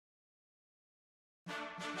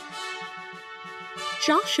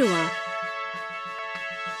Joshua.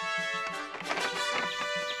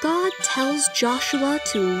 God tells Joshua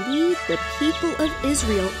to lead the people of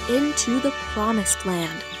Israel into the promised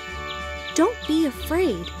land. Don't be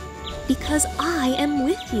afraid, because I am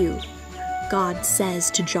with you, God says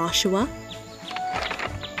to Joshua.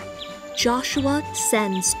 Joshua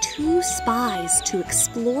sends 2 spies to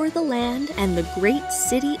explore the land and the great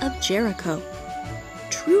city of Jericho.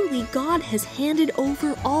 Truly, God has handed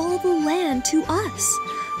over all the land to us,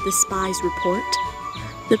 the spies report.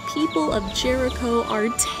 The people of Jericho are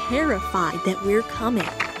terrified that we're coming.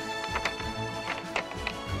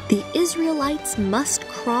 The Israelites must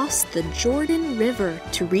cross the Jordan River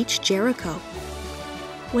to reach Jericho.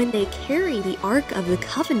 When they carry the Ark of the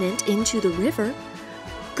Covenant into the river,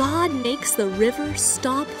 God makes the river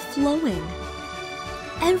stop flowing.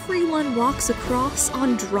 Everyone walks across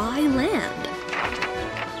on dry land.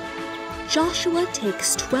 Joshua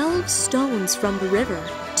takes 12 stones from the river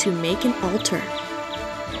to make an altar.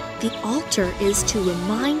 The altar is to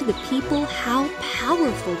remind the people how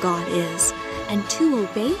powerful God is and to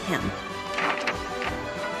obey Him.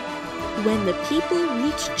 When the people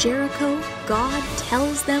reach Jericho, God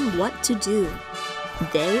tells them what to do.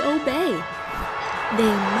 They obey.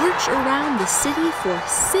 They march around the city for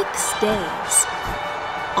 6 days.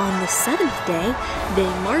 On the 7th day, they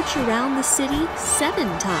march around the city 7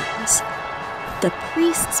 times. The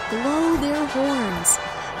priests blow their horns.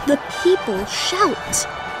 The people shout.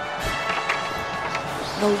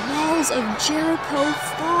 The walls of Jericho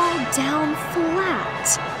fall down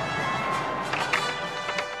flat.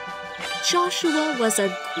 Joshua was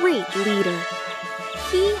a great leader.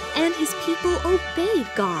 He and his people obeyed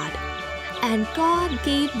God, and God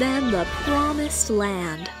gave them the promised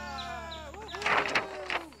land.